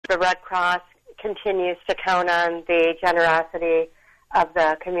the Red Cross continues to count on the generosity of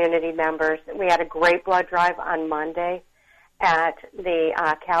the community members. We had a great blood drive on Monday at the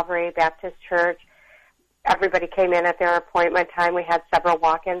Calvary Baptist Church. Everybody came in at their appointment time. We had several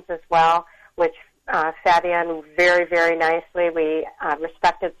walk-ins as well, which sat in very, very nicely. We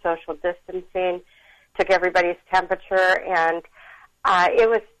respected social distancing, took everybody's temperature, and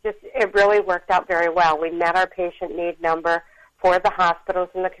it really worked out very well. We met our patient need number for the hospitals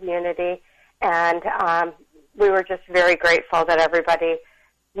in the community, and we were just very grateful that everybody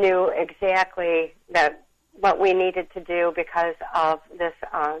knew exactly that what we needed to do because of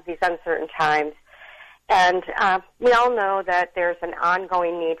these uncertain times. And we all know that there's an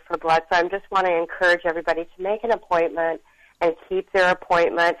ongoing need for blood, so I just want to encourage everybody to make an appointment and keep their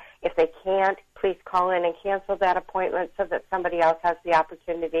appointment. If they can't, please call in and cancel that appointment so that somebody else has the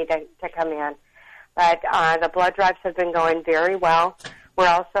opportunity to come in. But the blood drives have been going very well. We're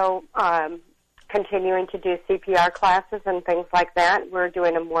also continuing to do CPR classes and things like that. We're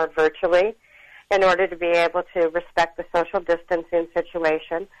doing them more virtually in order to be able to respect the social distancing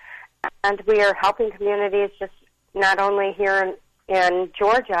situation. And we are helping communities just not only here in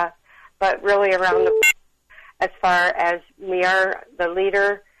Georgia, but really around as far as we are the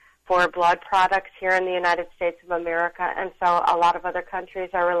leader for blood products here in the United States of America. And so a lot of other countries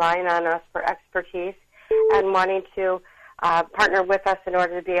are relying on us for expertise and wanting to partner with us in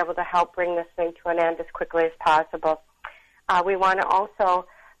order to be able to help bring this thing to an end as quickly as possible. We want to also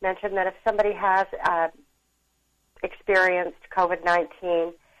mention that if somebody has experienced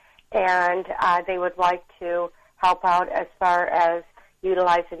COVID-19 and they would like to help out as far as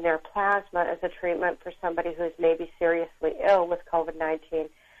utilizing their plasma as a treatment for somebody who's maybe seriously ill with COVID-19,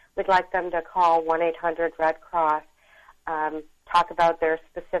 we'd like them to call 1-800-RED-CROSS, talk about their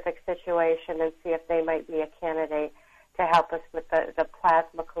specific situation and see if they might be a candidate to help us with the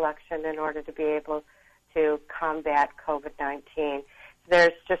plasma collection in order to be able to combat COVID-19.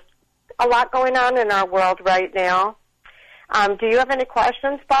 There's just a lot going on in our world right now. Do you have any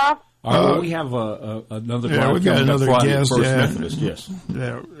questions, Bob? We have another guest. Yeah, we've got another guest. First Yeah. Methodist, yes.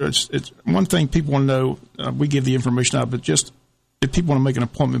 Yeah, it's one thing people want to know. We give the information out, but just if people want to make an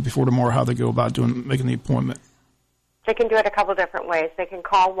appointment before tomorrow, how they go about making the appointment. They can do it a couple different ways. They can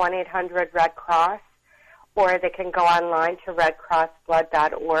call 1-800-RED-CROSS, or they can go online to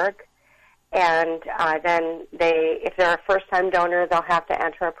redcrossblood.org. And then if they're a first-time donor, they'll have to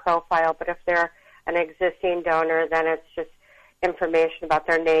enter a profile. But if they're an existing donor, then it's just information about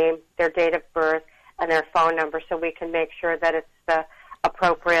their name, their date of birth, and their phone number, so we can make sure that it's the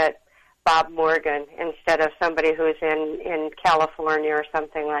appropriate Bob Morgan instead of somebody who's in California or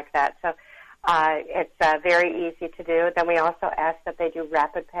something like that. So it's very easy to do. Then we also ask that they do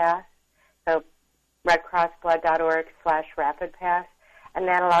Rapid Pass, so redcrossblood.org/Rapid Pass, and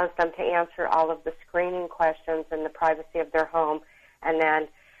that allows them to answer all of the screening questions in the privacy of their home, and then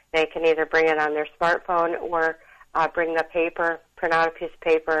they can either bring it on their smartphone or bring the paper, print out a piece of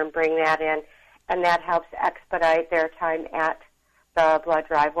paper and bring that in, and that helps expedite their time at the blood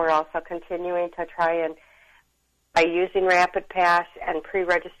drive. We're also continuing to try and, by using Rapid Pass and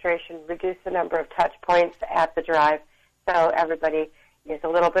pre-registration, reduce the number of touch points at the drive so everybody is a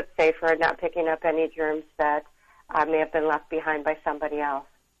little bit safer and not picking up any germs that may have been left behind by somebody else.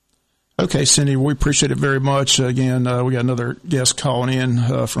 Okay, Cindy, we appreciate it very much. Again, we got another guest calling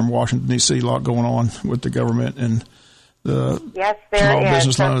in from Washington, D.C., a lot going on with the government and the small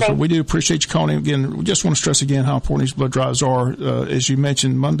business loans. So we do appreciate you calling in. Again, we just want to stress again how important these blood drives are. As you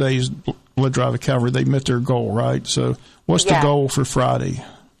mentioned, Monday's blood drive at Calvary, they met their goal, right? So what's the goal for Friday?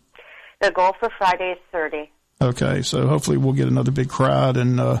 The goal for Friday is 30. Okay, so hopefully we'll get another big crowd.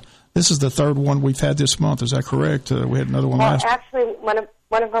 And this is the third one we've had this month. Is that correct? We had another one last month. Well, actually,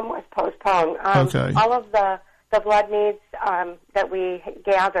 one of them was postponed. All of the blood needs that we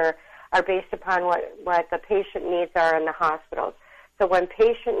gather are based upon what the patient needs are in the hospitals. So when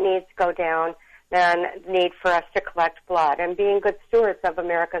patient needs go down, then the need for us to collect blood. And being good stewards of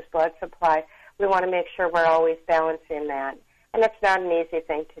America's blood supply, we want to make sure we're always balancing that. And it's not an easy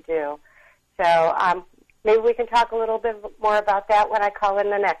thing to do. So maybe we can talk a little bit more about that when I call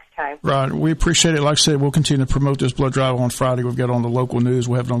in the next time. Right. We appreciate it. Like I said, we'll continue to promote this blood drive on Friday. We've got it on the local news.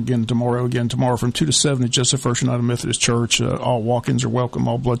 We'll have it on again tomorrow. Again, tomorrow from 2 to 7 at Just the First United Methodist Church. All walk-ins are welcome.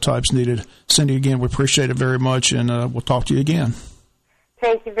 All blood types needed. Cindy, again, we appreciate it very much, and we'll talk to you again.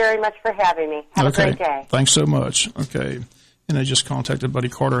 Thank you very much for having me. Have a great day. Thanks so much. Okay. And I just contacted Buddy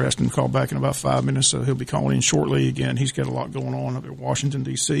Carter, asked him to call back in about 5 minutes, so he'll be calling in shortly. Again, he's got a lot going on up in Washington,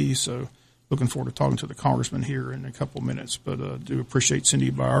 D.C., so looking forward to talking to the congressman here in a couple of minutes. But do appreciate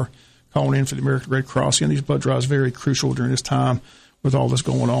Cindy Bauer calling in for the American Red Cross. Again, these blood drives are very crucial during this time. with all this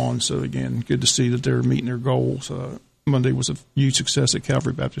going on. So, again, good to see that they're meeting their goals. Monday was a huge success at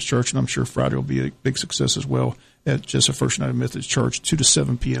Calvary Baptist Church, and I'm sure Friday will be a big success as well at Jessup First United Methodist Church. 2 to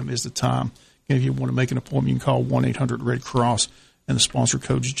 7 p.m. is the time. And if you want to make an appointment, you can call 1-800-RED-CROSS, and the sponsor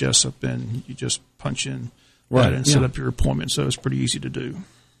code is Jessup, and you just punch in that and set up your appointment. So it's pretty easy to do.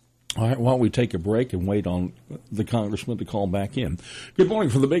 All right, why don't we take a break and wait on the congressman to call back in. Good morning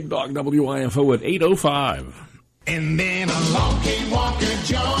from the Big Dog WIFO at 8:05. And then along came Walker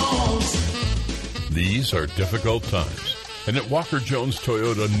Jones. These are difficult times. And at Walker Jones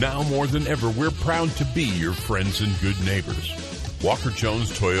Toyota, now more than ever, we're proud to be your friends and good neighbors. Walker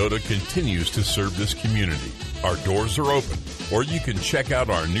Jones Toyota continues to serve this community. Our doors are open, or you can check out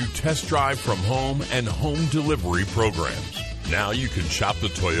our new test drive from home and home delivery programs. Now you can shop the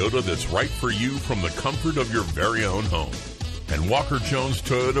Toyota that's right for you from the comfort of your very own home. And Walker Jones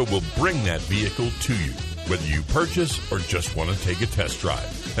Toyota will bring that vehicle to you, whether you purchase or just want to take a test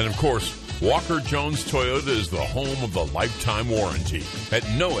drive. And of course, Walker Jones Toyota is the home of the lifetime warranty at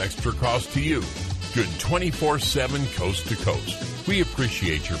no extra cost to you. Good 24/7 coast to coast. We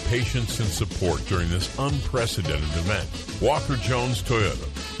appreciate your patience and support during this unprecedented event. Walker Jones Toyota,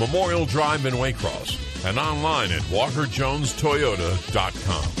 Memorial Drive in Waycross, and online at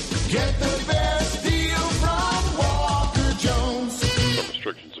walkerjonestoyota.com. Get the best deal from Walker Jones. Some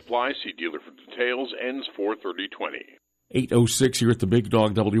restrictions apply. See dealer for details. Ends 4/30/20. 8:06 here at the Big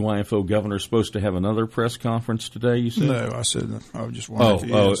Dog WIFO. Governor's supposed to have another press conference today, you said? No, I said I just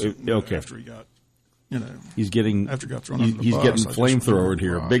wanted okay. After he got, he's getting after he got thrown under the he's bus, getting flamethrowered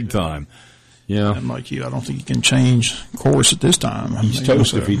here, big time. Yeah, and like you, I don't think he can change course at this time. He's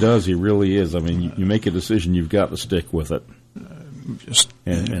toast if he does. He really is. I mean, you make a decision, you've got to stick with it,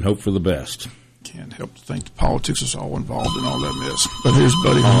 and hope for the best. Can't help to think the politics is all involved in all that mess. But here's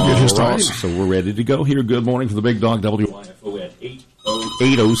Buddy going to get his thoughts. So we're ready to go here. Good morning for the Big Dog WIFO at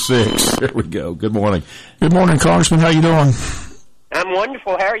 8:06. There we go. Good morning. Good morning, Congressman. How you doing? I'm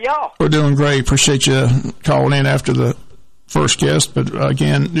wonderful. How are y'all? We're doing great. Appreciate you calling in after the first guest. But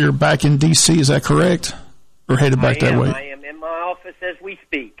again, you're back in D.C., is that correct? Or headed back that way? I am in my office as we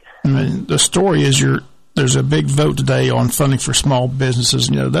speak. I mean, the story is there's a big vote today on funding for small businesses.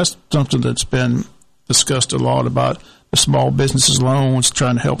 That's something that's been discussed a lot about the small businesses loans,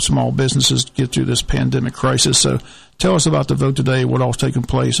 trying to help small businesses get through this pandemic crisis. So tell us about the vote today, what all's taking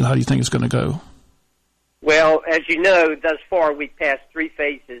place, and how do you think it's going to go? Well, as you know, thus far we've passed 3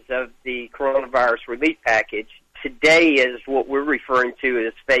 phases of the coronavirus relief package. Today is what we're referring to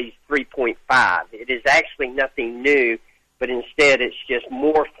as phase 3.5. It is actually nothing new, but instead it's just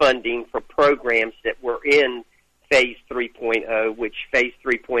more funding for programs that were in phase 3.0, which phase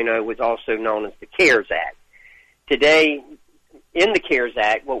 3.0 was also known as the CARES Act. Today, in the CARES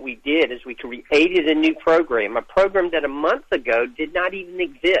Act, what we did is we created a new program, a program that a month ago did not even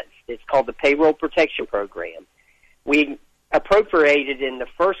exist. It's called the Payroll Protection Program. We appropriated in the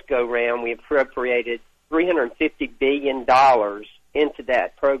first go-round, we appropriated $350 billion into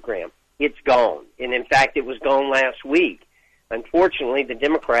that program. It's gone. And in fact, it was gone last week. Unfortunately, the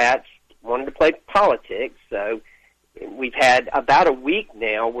Democrats wanted to play politics, so we've had about a week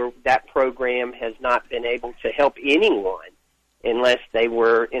now where that program has not been able to help anyone unless they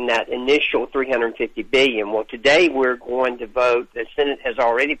were in that initial $350 billion. Well, today we're going to vote. The Senate has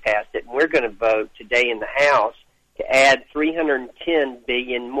already passed it, and we're going to vote today in the House to add $310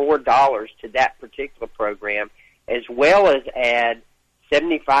 billion more dollars to that particular program, as well as add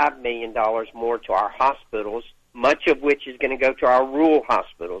 $75 million more to our hospitals, much of which is going to go to our rural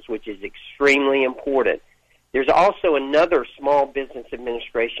hospitals, which is extremely important. There's also another Small Business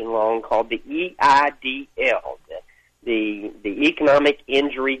Administration loan called the EIDL, the Economic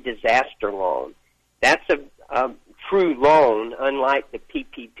Injury Disaster Loan. That's a true loan, unlike the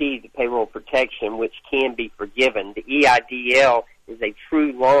PPP, the Payroll Protection, which can be forgiven. The EIDL is a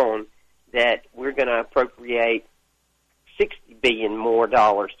true loan that we're going to appropriate $60 billion more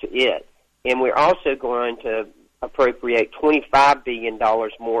dollars to it. And we're also going to appropriate $25 billion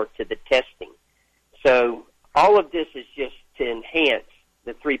more to the testing. So all of this is just to enhance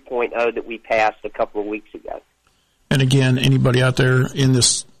the 3.0 that we passed a couple of weeks ago. And again, anybody out there in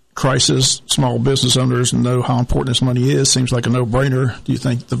this crisis, small business owners, know how important this money is. Seems like a no-brainer. Do you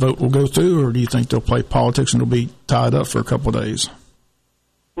think the vote will go through, or do you think they'll play politics and it'll be tied up for a couple of days?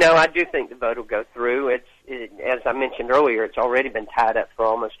 No, I do think the vote will go through. As I mentioned earlier, it's already been tied up for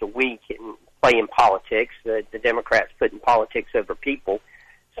almost a week in playing politics. The Democrats putting politics over people.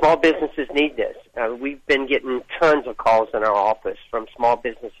 Small businesses need this. We've been getting tons of calls in our office from small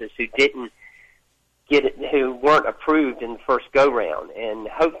businesses who didn't get it, who weren't approved in the first go-round, and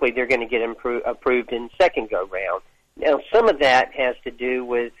hopefully they're going to get approved in the second go-round. Now, some of that has to do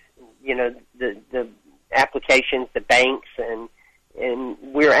with, the applications, the banks, and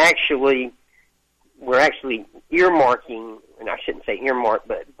we're actually earmarking, and I shouldn't say earmark,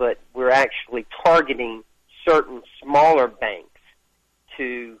 but we're actually targeting certain smaller banks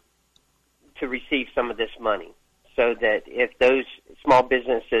to receive some of this money, so that if those small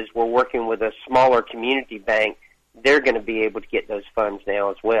businesses were working with a smaller community bank, they're going to be able to get those funds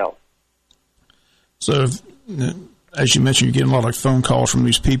now as well. So, as you mentioned, you're getting a lot of phone calls from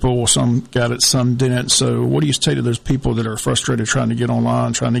these people. Some got it, some didn't. So what do you say to those people that are frustrated trying to get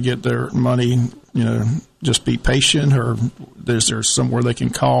online, trying to get their money? Just be patient, or is there somewhere they can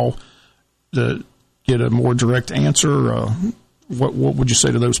call to get a more direct answer? What would you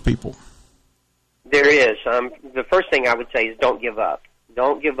say to those people? There is. The first thing I would say is don't give up.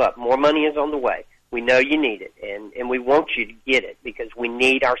 Don't give up. More money is on the way. We know you need it, and we want you to get it because we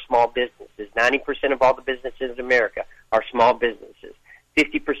need our small businesses. 90% of all the businesses in America are small businesses.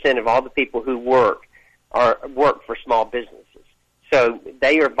 50% of all the people who work for small businesses. So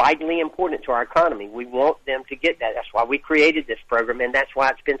they are vitally important to our economy. We want them to get that. That's why we created this program, and that's why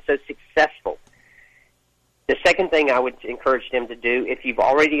it's been so successful. The second thing I would encourage them to do, if you've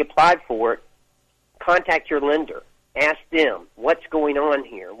already applied for it, contact your lender. Ask them, what's going on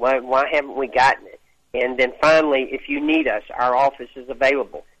here? Why haven't we gotten it? And then finally, if you need us, our office is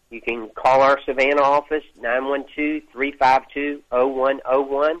available. You can call our Savannah office,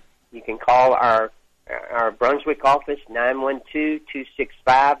 912-352-0101. You can call our Brunswick office,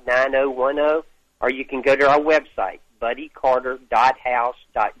 912-265-9010. Or you can go to our website,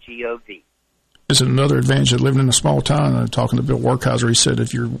 buddycarter.house.gov. Is it another advantage of living in a small town? Talking to Bill Werkheiser, he said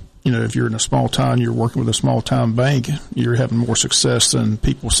if you're in a small town, you're working with a small town bank, you're having more success than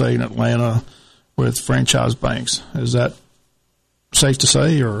people say in Atlanta with franchise banks. Is that safe to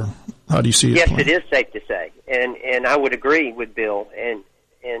say, or how do you see it? Yes, playing? it is safe to say, and I would agree with Bill, and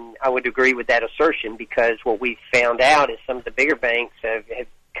I would agree with that assertion, because what we found out is some of the bigger banks have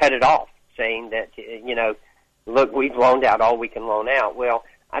cut it off, saying that look, we've loaned out all we can loan out. Well,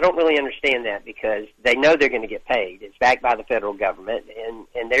 I don't really understand that, because they know they're going to get paid. It's backed by the federal government,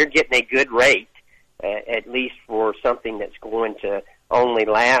 and they're getting a good rate, at least for something that's going to only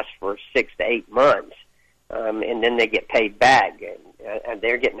last for 6 to 8 months, and then they get paid back, and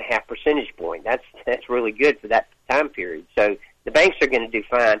they're getting a half percentage point. That's really good for that time period. So the banks are going to do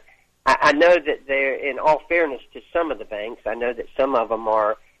fine. I know that they're, in all fairness to some of the banks, I know that some of them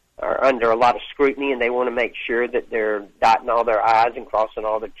are under a lot of scrutiny, and they want to make sure that they're dotting all their I's and crossing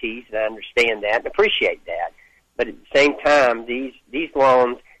all their T's, and I understand that and appreciate that. But at the same time, these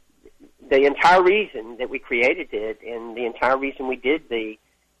loans, the entire reason that we created it and the entire reason we did the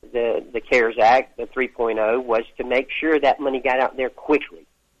CARES Act, the 3.0, was to make sure that money got out there quickly.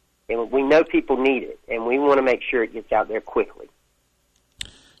 And we know people need it, and we want to make sure it gets out there quickly.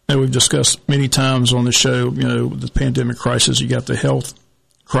 Now, we've discussed many times on the show, the pandemic crisis, you got the health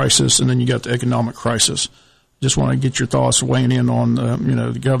crisis, and then you got the economic crisis. Just want to get your thoughts weighing in on,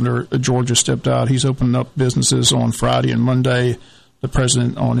 the governor of Georgia stepped out. He's opening up businesses on Friday and Monday. The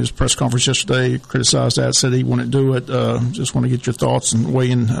president on his press conference yesterday criticized that, said he wouldn't do it. Just want to get your thoughts and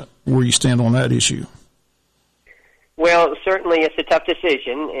weigh in where you stand on that issue. Well, certainly it's a tough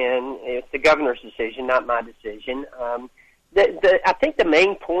decision, and it's the governor's decision, not my decision. I think the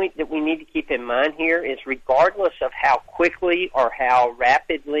main point that we need to keep in mind here is, regardless of how quickly or how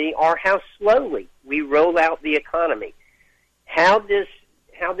rapidly or how slowly we roll out the economy, how this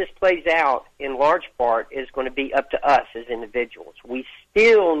plays out in large part is going to be up to us as individuals. We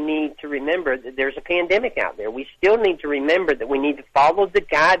still need to remember that there's a pandemic out there. We still need to remember that we need to follow the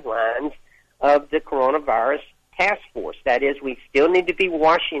guidelines of the coronavirus task force. That is, we still need to be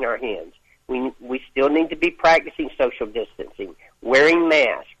washing our hands. We still need to be practicing social distancing, wearing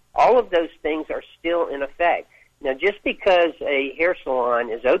masks. All of those things are still in effect. Now, just because a hair salon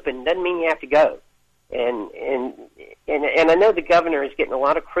is open doesn't mean you have to go. And I know the governor is getting a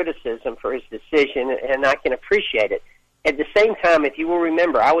lot of criticism for his decision, and I can appreciate it. At the same time, if you will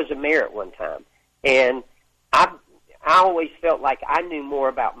remember, I was a mayor at one time, and I always felt like I knew more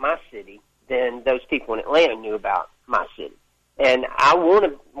about my city than those people in Atlanta knew about my city. And I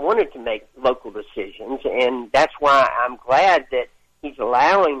wanted to make local decisions, and that's why I'm glad that he's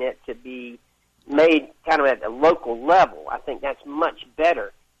allowing it to be made kind of at a local level. I think that's much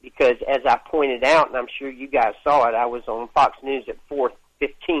better, because as I pointed out, and I'm sure you guys saw it, I was on Fox News at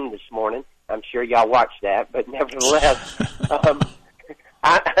 4:15 this morning. I'm sure y'all watched that, but nevertheless,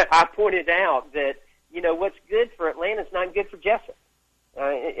 I pointed out that, what's good for Atlanta is not good for Jessup.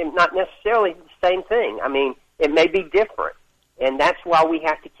 Not necessarily the same thing. I mean, it may be different. And that's why we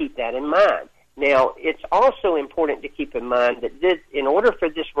have to keep that in mind. Now, it's also important to keep in mind that in order for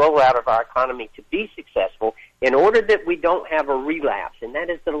this rollout of our economy to be successful, in order that we don't have a relapse, and that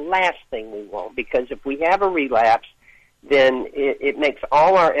is the last thing we want, because if we have a relapse, then it makes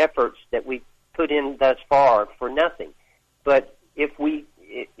all our efforts that we put in thus far for nothing. But if we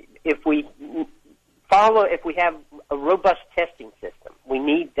have a robust testing system, we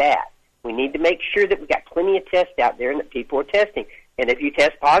need that. We need to make sure that we've got plenty of tests out there and that people are testing. And if you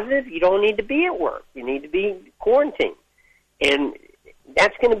test positive, you don't need to be at work. You need to be quarantined. And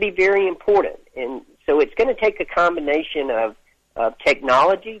that's going to be very important. And so it's going to take a combination of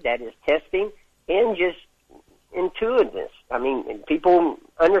technology, that is testing, and just intuitiveness. I mean, people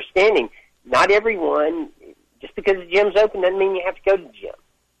understanding. Not everyone, just because the gym's open doesn't mean you have to go to the gym.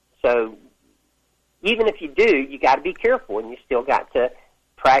 So even if you do, you got to be careful, and you still got to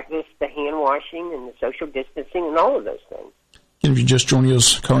practice the hand washing and the social distancing and all of those things. If you just joining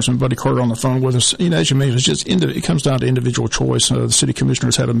us, Congressman Buddy Carter on the phone with us. As you mentioned, it comes down to individual choice. The city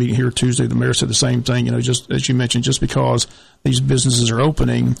commissioners had a meeting here Tuesday. The mayor said the same thing. Just as you mentioned, just because these businesses are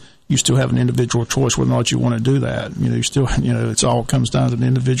opening, you still have an individual choice whether or not you want to do that. You still, it's all comes down to an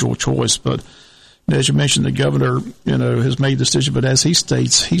individual choice. But as you mentioned, the governor, has made the decision. But as he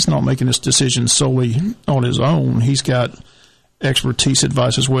states, he's not making this decision solely on his own. He's got expertise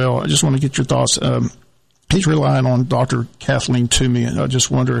advice as well. I just want to get your thoughts. He's relying on Dr. Kathleen Toomey, and I just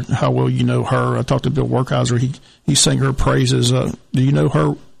wonder how well you know her. I talked to Bill Werkheiser. He sang her praises. Do you know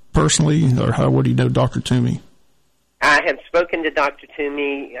her personally, or how well do you know Dr. Toomey? I have spoken to Dr.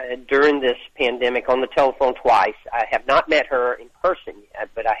 Toomey during this pandemic on the telephone twice. I have not met her in person yet,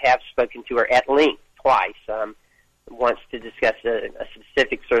 but I have spoken to her at length twice, once to discuss a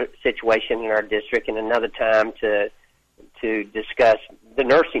specific situation in our district, and another time to discuss the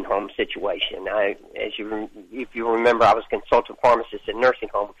nursing home situation. If you remember, I was a consultant pharmacist in nursing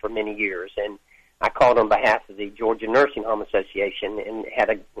home for many years, and I called on behalf of the Georgia Nursing Home Association and had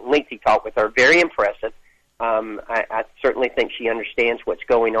a lengthy talk with her. Very impressive. I certainly think she understands what's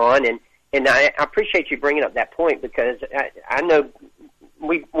going on, and I appreciate you bringing up that point, because I know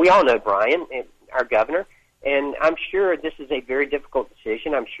we all know Brian, our governor, and I'm sure this is a very difficult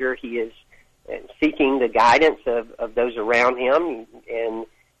decision. I'm sure he is seeking the guidance of those around him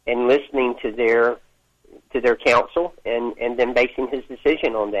and listening to their counsel and then basing his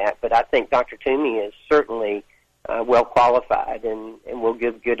decision on that. But I think Dr. Toomey is certainly well qualified and will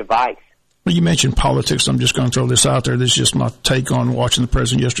give good advice. Well, you mentioned politics. I'm just going to throw this out there. This is just my take on watching the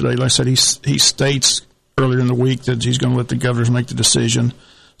president yesterday. Like I said, he states earlier in the week that he's going to let the governors make the decision.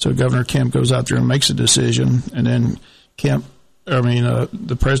 So Governor Kemp goes out there and makes a decision, and then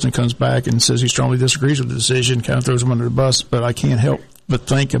the president comes back and says he strongly disagrees with the decision, kind of throws him under the bus. But I can't help but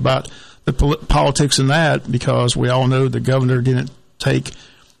think about the politics in that, because we all know the governor didn't take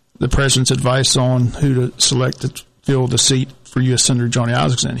the president's advice on who to select to fill the seat for U.S. Senator Johnny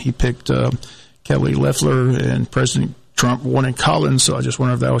Isakson. He picked Kelly Loeffler, and President Trump wanted Collins. So I just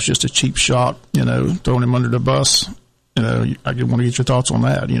wonder if that was just a cheap shot, throwing him under the bus. I want to get your thoughts on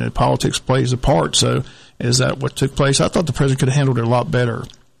that. Politics plays a part. So is that what took place? I thought the president could have handled it a lot better.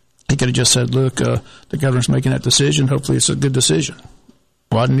 He could have just said, look, the governor's making that decision. Hopefully it's a good decision.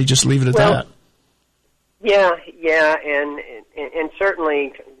 Why didn't he just leave it at that? Yeah, and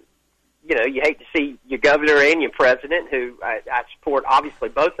certainly, you hate to see your governor and your president, who I support obviously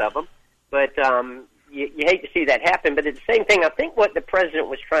both of them, but you hate to see that happen. But at the same thing, I think what the president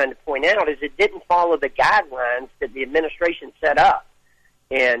was trying to point out is it didn't follow the guidelines that the administration set up.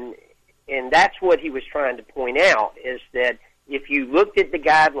 And that's what he was trying to point out, is that if you looked at the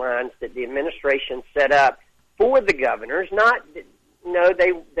guidelines that the administration set up for the governors,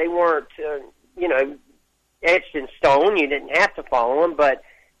 they weren't, etched in stone. You didn't have to follow them, but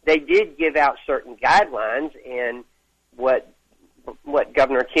they did give out certain guidelines, and what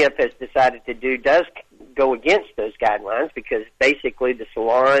Governor Kemp has decided to do does go against those guidelines, because basically the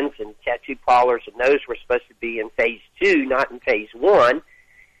salons and tattoo parlors and those were supposed to be in phase 2, not in phase 1.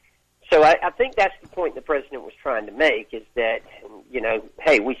 So I think that's the point the president was trying to make, is that,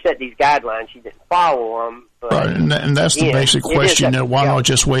 hey, we set these guidelines, you didn't follow them. But right, and that's the basic question, why not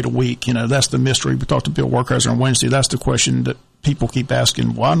just wait a week? That's the mystery. We talked to Bill Werkheiser on Wednesday. That's the question that people keep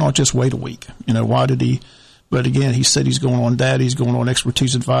asking, why not just wait a week? Why did he? But again, he said he's going on data, he's going on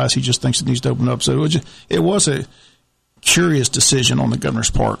expertise advice. He just thinks it needs to open up. So it was a curious decision on the governor's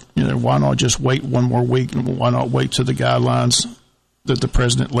part. Why not just wait one more week? And why not wait to the guidelines that the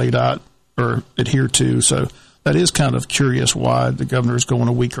president laid out or adhered to? So that is kind of curious why the governor is going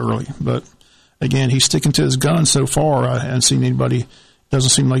a week early. But again, he's sticking to his guns so far. I haven't seen anybody doesn't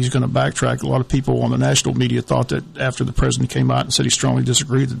seem like he's going to backtrack. A lot of people on the national media thought that after the president came out and said he strongly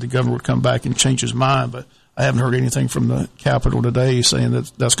disagreed that the governor would come back and change his mind, but I haven't heard anything from the Capitol today saying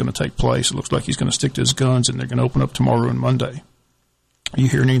that that's going to take place. It looks like he's going to stick to his guns, and they're going to open up tomorrow and Monday. Are you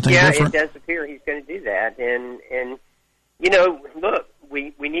hearing anything different? Yeah, it does appear he's going to do that. And you know, look,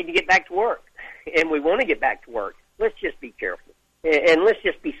 we need to get back to work, and we want to get back to work. Let's just be careful, and let's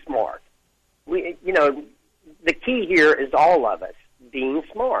just be smart. You know, the key here is all of us being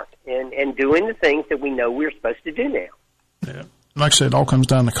smart and doing the things that we know we're supposed to do now. Yeah. Like I said, it all comes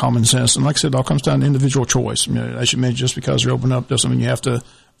down to common sense. And like I said, it all comes down to individual choice. You know, as you mentioned, just because they're open up doesn't mean you have to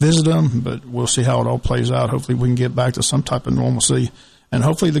visit them, but we'll see how it all plays out. Hopefully we can get back to some type of normalcy. And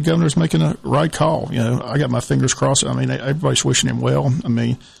hopefully the governor's making a right call. You know, I got my fingers crossed. I mean, everybody's wishing him well. I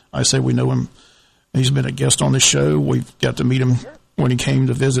mean, I say we know him. He's been a guest on this show. We've got to meet him when he came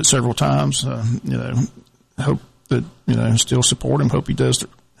to visit several times. You know, hope that, you know, still support him. Hope he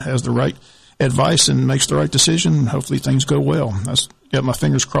has the right advice and makes the right decision. Hopefully things go well. I've got my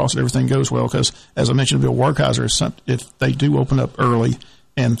fingers crossed that everything goes well because, as I mentioned to Bill Werkheiser, if they do open up early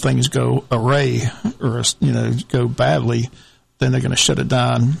and things go awry or, you know, go badly, then they're going to shut it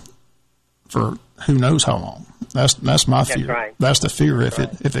down for who knows how long. That's my fear. That's right. That's the fear.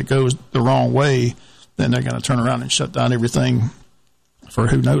 If it goes the wrong way, then they're going to turn around and shut down everything for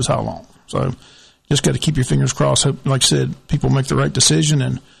who knows how long. So just got to keep your fingers crossed. Hope, like I said, people make the right decision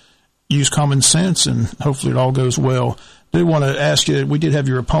and use common sense, and hopefully it all goes well. I do want to ask you, we did have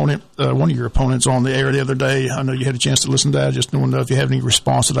your opponent, one of your opponents on the air the other day. I know you had a chance to listen to that. I just want to know if you have any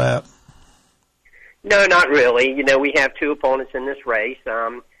response to that. No, not really. You know, we have two opponents in this race,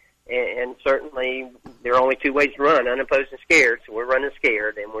 and certainly there are only two ways to run, unopposed and scared. So we're running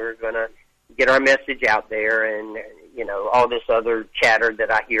scared, and we're going to get our message out there. And, you know, all this other chatter that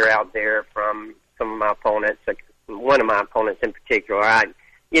I hear out there from some of my opponents, like one of my opponents in particular,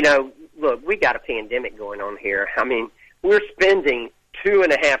 you know, look, we got a pandemic going on here. I mean, we're spending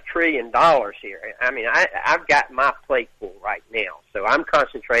 $2.5 trillion here. I mean, I've got my plate full right now, so I'm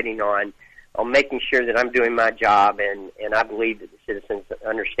concentrating on making sure that I'm doing my job, and I believe that the citizens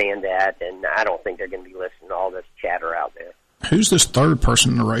understand that, and I don't think they're going to be listening to all this chatter out there. Who's this third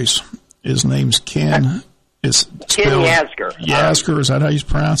person in the race? His name's Ken. It's Ken Yasgur. Yasgur, is that how you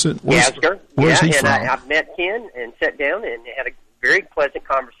pronounce it? Yasgur. Where's he from? I've met Ken and sat down and had a very pleasant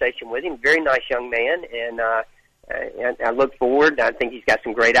conversation with him. Very nice young man, and I look forward. I think he's got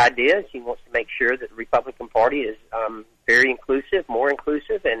some great ideas. He wants to make sure that the Republican Party is very inclusive, more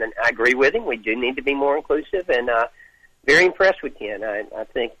inclusive, and I agree with him. We do need to be more inclusive, and very impressed with Ken. I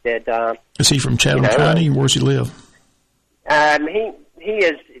think that is he from Chatham County? Where's he live? He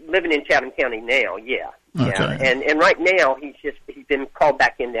is living in Chatham County now. Yeah. Okay. Yeah, and right now he's been called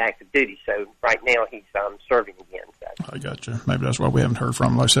back into active duty, so right now he's serving again. So. I got you. Maybe that's why we haven't heard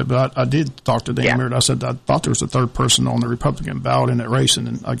from him. Like I said, but I did talk to Dan Merritt. I said I thought there was a third person on the Republican ballot in that race,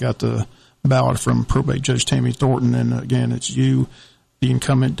 and I got the ballot from probate judge Tammy Thornton, and again, it's you, the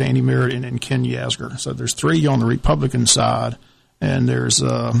incumbent Danny Merritt, and then Ken Yasgur. So there's three on the Republican side, and there's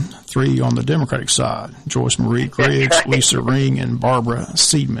three on the Democratic side: Joyce Marie Griggs, Lisa Ring, and Barbara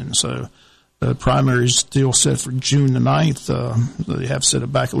Seidman. So the primary is still set for June the 9th. They have set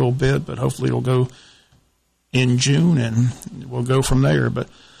it back a little bit, but hopefully it'll go in June, and we'll go from there. But,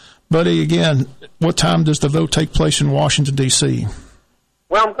 Buddy, again, what time does the vote take place in Washington, D.C.?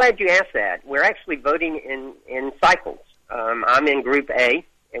 Well, I'm glad you asked that. We're actually voting in cycles. I'm in Group A,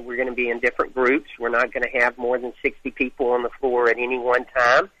 and we're going to be in different groups. We're not going to have more than 60 people on the floor at any one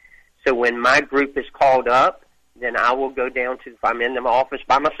time. So when my group is called up, then I will go down to, if I'm in the office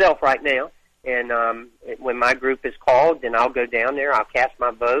by myself right now, and when my group is called, then I'll go down there, I'll cast my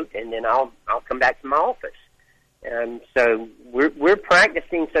vote, and then I'll come back to my office. So we're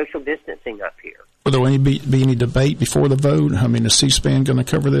practicing social distancing up here. Will there be any debate before the vote? I mean, is C-SPAN going to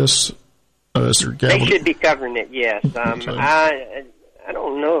cover this? They should be covering it, yes. I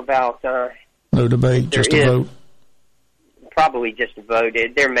don't know about... no debate, just a vote? Probably just a vote.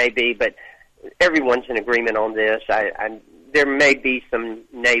 There may be, but everyone's in agreement on this. There may be some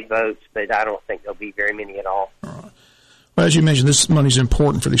nay votes, but I don't think there'll be very many at all. All right. Well, as you mentioned, this money's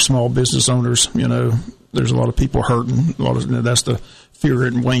important for these small business owners. You know, there's a lot of people hurting. That's the fear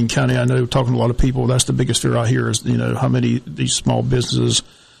in Wayne County. I know, talking to a lot of people, that's the biggest fear I hear is, you know, how many of these small businesses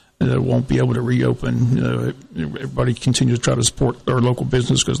won't be able to reopen. You know, everybody continues to try to support their local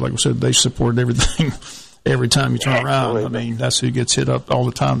business because, like I said, they supported everything every time you turn around. I mean, that's who gets hit up all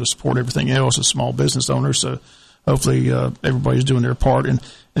the time to support everything else, is small business owners. So hopefully everybody's doing their part. And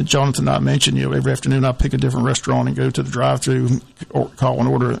And Jonathan and I mentioned, every afternoon I pick a different restaurant and go to the drive-thru or call an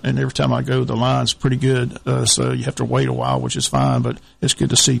order, and every time I go, the line's pretty good. So you have to wait a while, which is fine, but it's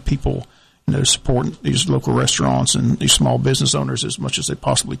good to see people, supporting these local restaurants and these small business owners as much as they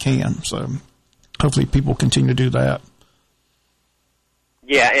possibly can. So hopefully people continue to do that.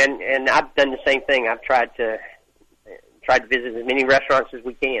 Yeah, and I've done the same thing. I've tried to visit as many restaurants as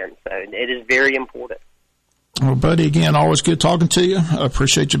we can. So it is very important. Well, buddy, again, always good talking to you. I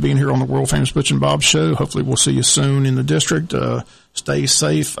appreciate you being here on the world-famous Butch and Bob Show. Hopefully we'll see you soon in the district. Stay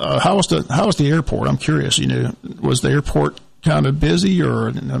safe. How was the airport? I'm curious. Was the airport kind of busy,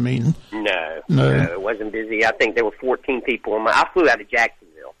 or, No, it wasn't busy. I think there were 14 people. I flew out of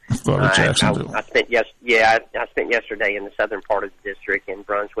Jacksonville. I spent yesterday in the southern part of the district in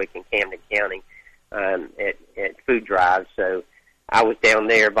Brunswick and Camden County at food drives. So I was down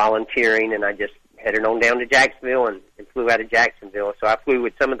there volunteering, and I just headed on down to Jacksonville and flew out of Jacksonville. So I flew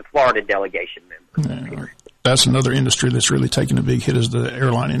with some of the Florida delegation members. Yeah, that's another industry that's really taking a big hit, is the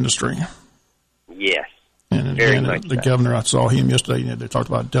airline industry. Yes. And the governor, I saw him yesterday, they talked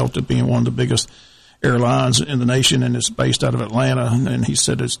about Delta being one of the biggest airlines in the nation, and it's based out of Atlanta, and he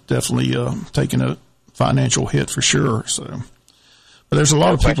said it's definitely taking a financial hit for sure. So, but there's a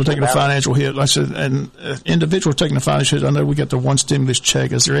lot of people taking a financial hit. Like I said, and individuals taking a financial hit. I know we got the one stimulus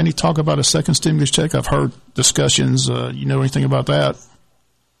check. Is there any talk about a second stimulus check? I've heard discussions. You know anything about that?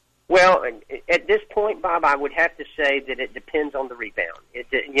 Well, at this point, Bob, I would have to say that it depends on the rebound.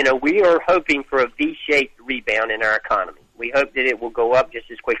 We are hoping for a V-shaped rebound in our economy. We hope that it will go up just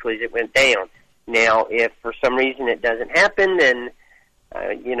as quickly as it went down. Now, if for some reason it doesn't happen, then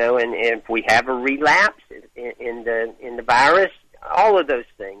and if we have a relapse in the virus, all of those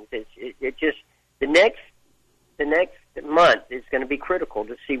things, it just the next month is going to be critical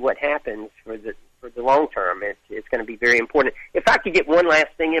to see what happens for the long term. It's going to be very important. If I could get one last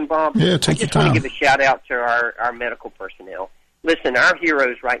thing in, Bob, I just want to give a shout out to our medical personnel. Listen, our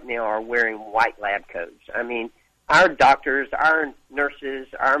heroes right now are wearing white lab coats. I mean, our doctors, our nurses,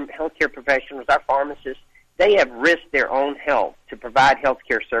 our healthcare professionals, our pharmacists, they have risked their own health to provide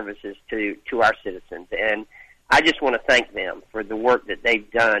healthcare services to our citizens. And I just want to thank them for the work that they've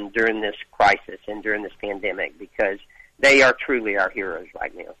done during this crisis and during this pandemic, because they are truly our heroes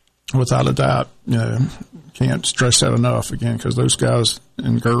right now. Without a doubt. Can't stress that enough, again, because those guys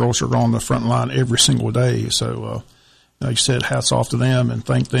and girls are on the front line every single day. So, like you said, hats off to them and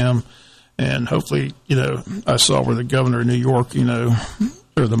thank them. And hopefully, I saw where the governor of New York,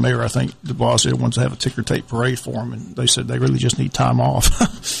 or the mayor, I think, de Blasio, wants to have a ticker tape parade for them, and they said they really just need time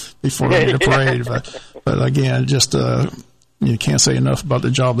off before they get a parade. But again, just you can't say enough about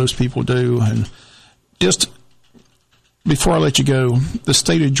the job those people do. And just before I let you go, the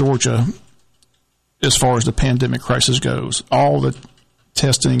state of Georgia, as far as the pandemic crisis goes, all the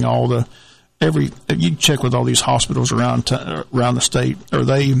testing, you check with all these hospitals around the state, are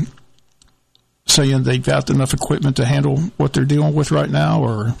they saying they've got enough equipment to handle what they're dealing with right now,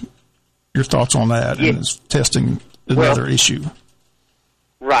 or your thoughts on that? Yeah. And is testing another issue?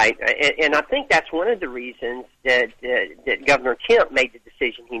 Right, and I think that's one of the reasons that Governor Kemp made the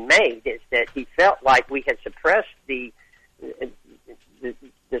decision he made, is that he felt like we had suppressed the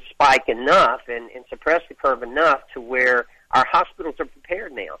spike enough and suppressed the curve enough to where our hospitals are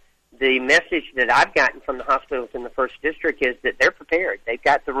prepared now. The message that I've gotten from the hospitals in the 1st District is that they're prepared. They've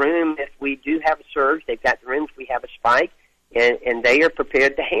got the room if we do have a surge. They've got the room if we have a spike, and they are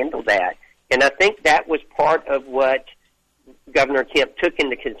prepared to handle that. And I think that was part of what Governor Kemp took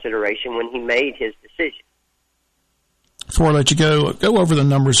into consideration when he made his decision. Before I let you go over the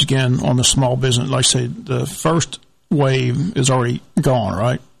numbers again on the small business. Like I said, the first wave is already gone,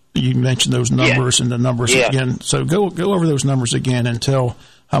 right? You mentioned those numbers and the numbers again. So go over those numbers again and tell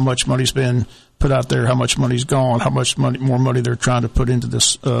how much money's been put out there, how much money's gone, how much more money they're trying to put into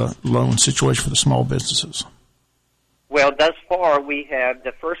this loan situation for the small businesses. Well, thus far, we have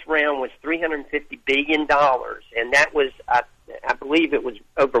the first round was $350 billion, and that was, I believe it was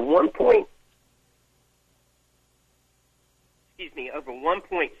over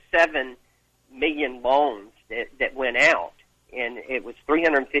 1.7 million loans that went out, and it was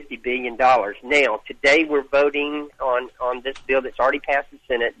 $350 billion. Now, today we're voting on this bill that's already passed the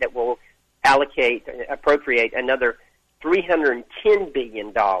Senate that will appropriate another $310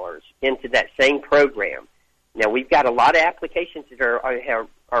 billion into that same program. Now, we've got a lot of applications that are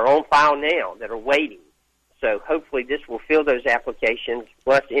on file now that are waiting. So hopefully this will fill those applications,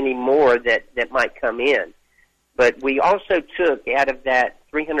 plus any more that might come in. But we also took, out of that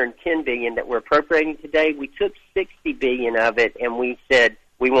 $310 billion that we're appropriating today, we took $60 billion of it, and we said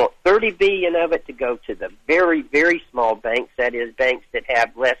We want $30 billion of it to go to the very, very small banks, that is, banks that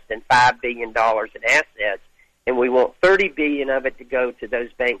have less than $5 billion in assets, and we want $30 billion of it to go to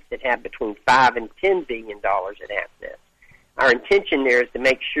those banks that have between $5 and $10 billion in assets. Our intention there is to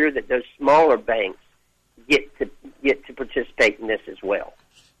make sure that those smaller banks get to participate in this as well.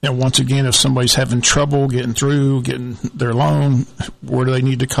 Now, once again, if somebody's having trouble getting through, getting their loan, where do they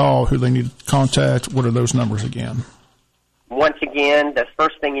need to call? Who do they need to contact? What are those numbers again? Once again, the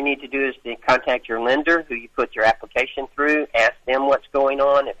first thing you need to do is to contact your lender, who you put your application through, ask them what's going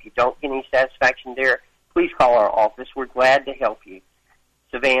on. If you don't get any satisfaction there, please call our office. We're glad to help you.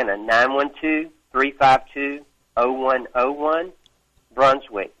 Savannah, 912-352-0101.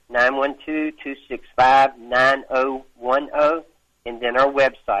 Brunswick, 912-265-9010. And then our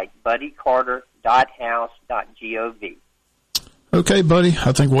website, buddycarter.house.gov. Okay, buddy.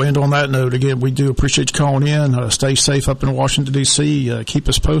 I think we'll end on that note. Again, we do appreciate you calling in. Stay safe up in Washington, D.C. Keep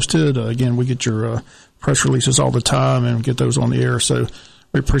us posted. Again, we get your press releases all the time and get those on the air. So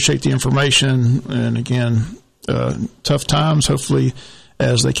we appreciate the information. And, again, tough times. Hopefully,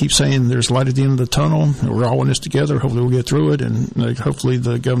 as they keep saying, there's light at the end of the tunnel. We're all in this together. Hopefully we'll get through it. And hopefully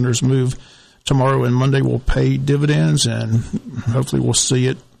the governor's move tomorrow and Monday will pay dividends. And hopefully we'll see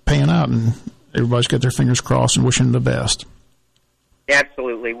it paying out. And everybody's got their fingers crossed and wishing the best.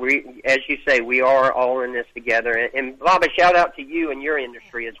 Absolutely. As you say, we are all in this together. And Bob, a shout out to you and your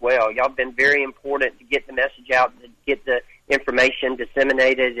industry as well. Y'all have been very important to get the message out, to get the information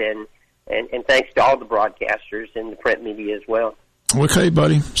disseminated, and thanks to all the broadcasters and the print media as well. Okay,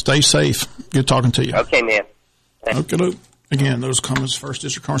 buddy. Stay safe. Good talking to you. Okay, man. Okay. Again, those comments, First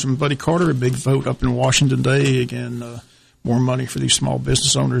District Congressman Buddy Carter. A big vote up in Washington today. Again, more money for these small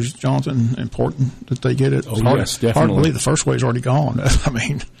business owners, Jonathan. Important that they get it. Oh, yes, definitely. Hard to believe the first wave's already gone. I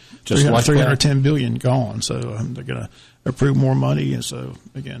mean, just $310 billion gone. So they're going to approve more money. And so,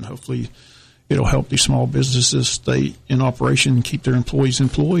 again, hopefully it'll help these small businesses stay in operation, keep their employees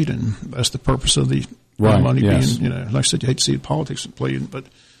employed. And that's the purpose of the money being, like I said, you hate to see politics played, but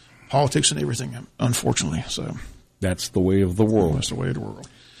politics and everything, unfortunately. So that's the way of the world. That's the way of the world.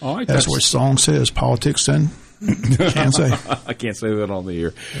 All right, that's what the song says, politics and can't say. I can't say that on the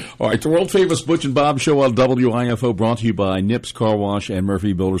air. All right, the world-famous Butch and Bob Show on WIFO, brought to you by Nips Car Wash and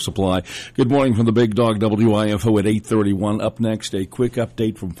Murphy Builder Supply. Good morning from the Big Dog WIFO at 8:31. Up next, a quick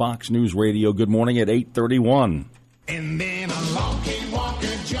update from Fox News Radio. Good morning at 8:31. And then along came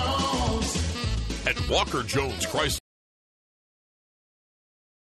Walker Jones. At Walker Jones Chrysler